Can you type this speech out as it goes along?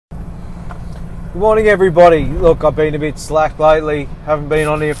Good morning, everybody. Look, I've been a bit slack lately. Haven't been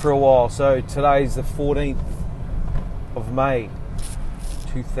on here for a while. So today's the 14th of May,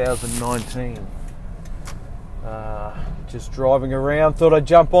 2019. Just driving around. Thought I'd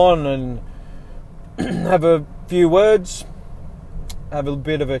jump on and have a few words, have a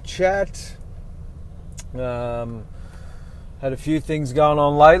bit of a chat. Had a few things going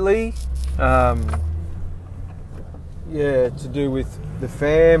on lately. To do with the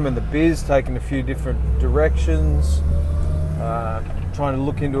fam and the biz, taking a few different directions, trying to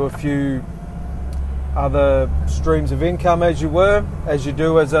look into a few other streams of income as you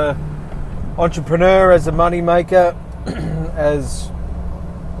do as a entrepreneur, as a money maker, as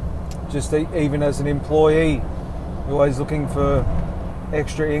just even as an employee, you're always looking for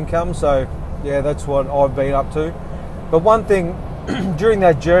extra income. So yeah, that's what I've been up to. But one thing during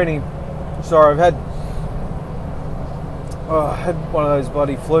that journey, I had one of those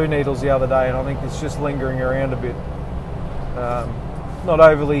bloody flu needles the other day, and I think it's just lingering around a bit. Not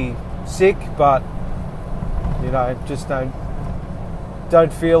overly sick, but just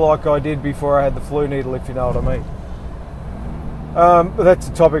don't feel like I did before I had the flu needle, if you know what I mean. But that's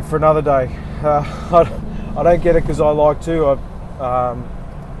a topic for another day. I don't get it because I like to.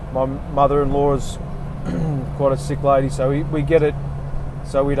 My mother-in-law is quite a sick lady, so we get it,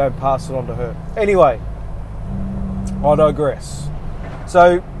 so we don't pass it on to her. Anyway, I digress.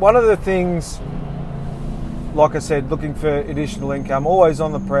 So one of the things, like I said, looking for additional income, always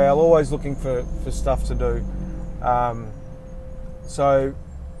on the prowl, always looking for stuff to do. So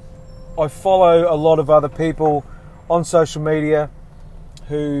I follow a lot of other people on social media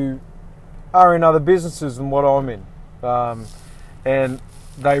who are in other businesses than what I'm in. And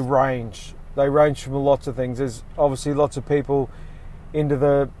they range from lots of things. There's obviously lots of people into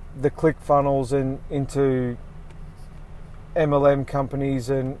the click funnels and into MLM companies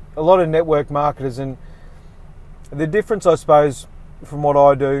and a lot of network marketers. And the difference, I suppose, from what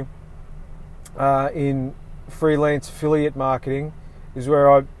I do in freelance affiliate marketing is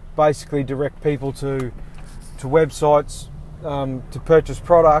where I basically direct people to websites to purchase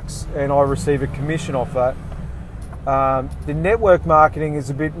products, and I receive a commission off that. The network marketing is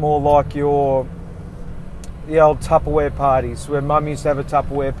a bit more like the old Tupperware parties, where mum used to have a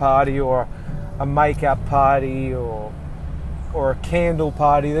Tupperware party, or a makeup party, or a candle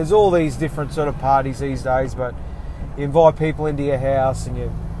party. There's all these different sort of parties these days, but you invite people into your house and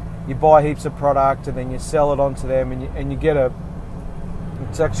you buy heaps of product and then you sell it on to them, and you get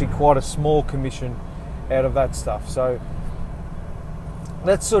it's actually quite a small commission out of that stuff. So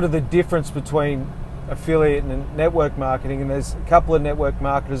that's sort of the difference between affiliate and network marketing. And there's a couple of network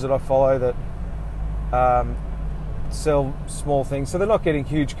marketers that I follow that sell small things, so they're not getting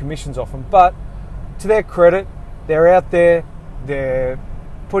huge commissions off them, but to their credit, they're out there, they're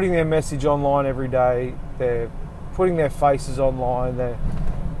putting their message online every day, they're putting their faces online, they're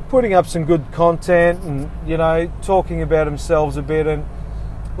putting up some good content and, talking about themselves a bit. And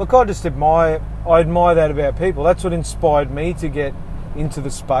look, I admire that about people. That's what inspired me to get into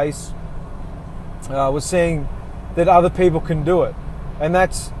the space, was seeing that other people can do it. And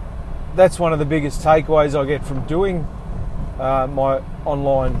that's one of the biggest takeaways I get from doing my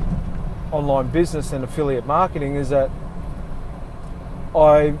online business and affiliate marketing, is that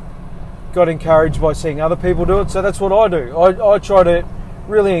I got encouraged by seeing other people do it. So that's what I do. I try to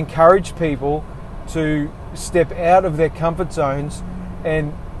really encourage people to step out of their comfort zones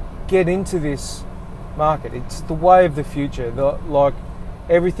and get into this market. It's the way of the future.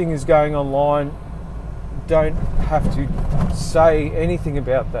 Everything is going online. Don't have to say anything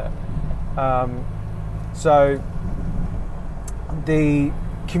about that. So the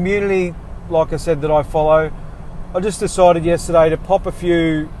community, like I said, that I follow, I just decided yesterday to pop a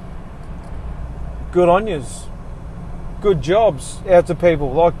few good on yous, good jobs out to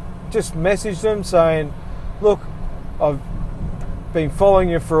people. Like, just message them saying, look, I've been following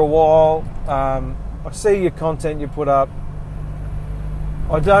you for a while. I see your content you put up.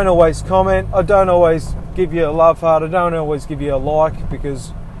 I don't always comment. I don't always give you a love heart. I don't always give you a like,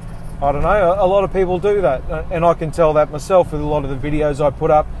 because I don't know, a lot of people do that. And I can tell that myself with a lot of the videos I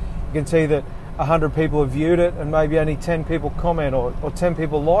put up. You can see that 100 people have viewed it and maybe only 10 people comment or 10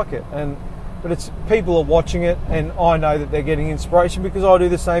 people like it. But it's people are watching it, and I know that they're getting inspiration because I do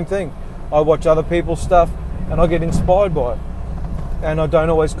the same thing. I watch other people's stuff and I get inspired by it. And I don't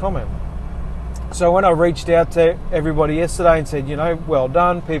always comment. So when I reached out to everybody yesterday and said, well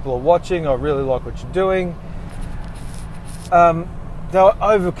done, people are watching, I really like what you're doing, they were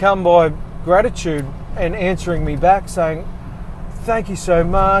overcome by gratitude and answering me back saying, thank you so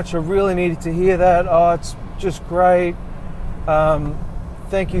much, I really needed to hear that, oh, it's just great,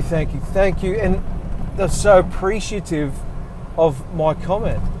 thank you, thank you, thank you. And they're so appreciative of my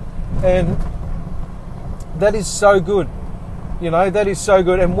comment. And that is so good. You know, that is so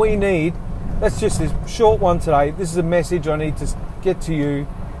good. And we need, that's just this short one today. This is a message I need to get to you.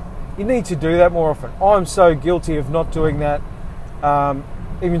 You need to do that more often. I'm so guilty of not doing that,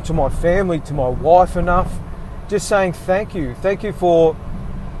 even to my family, to my wife enough. Just saying thank you. Thank you for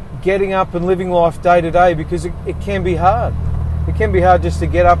getting up and living life day to day, because it can be hard. It can be hard just to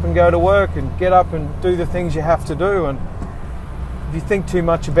get up and go to work and get up and do the things you have to do. And if you think too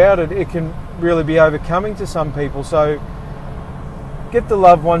much about it, it can really be overcoming to some people. So get the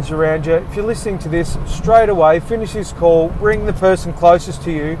loved ones around you. If you're listening to this, straight away, finish this call, ring the person closest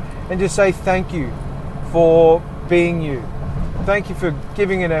to you and just say thank you for being you. Thank you for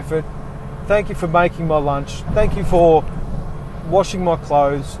giving an effort. Thank you for making my lunch. Thank you for washing my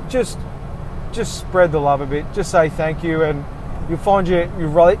clothes. Just spread the love a bit. Just say thank you, and you'll find your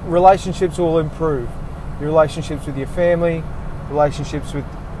relationships will improve. Your relationships with your family, relationships with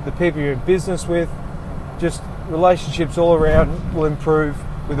the people you're in business with, just relationships all around will improve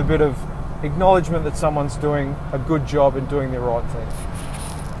with a bit of acknowledgement that someone's doing a good job and doing the right thing.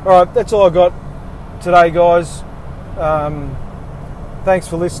 All right, that's all I got today, guys. Thanks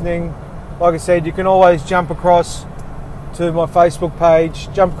for listening. Like I said, you can always jump across to my Facebook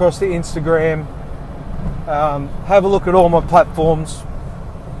page, jump across to Instagram, have a look at all my platforms,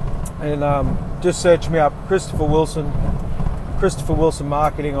 and just search me up, Christopher Wilson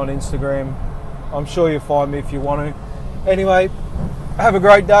Marketing on Instagram. I'm sure you'll find me if you want to. Anyway, have a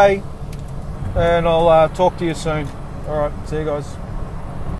great day, and I'll talk to you soon. All right, see you guys.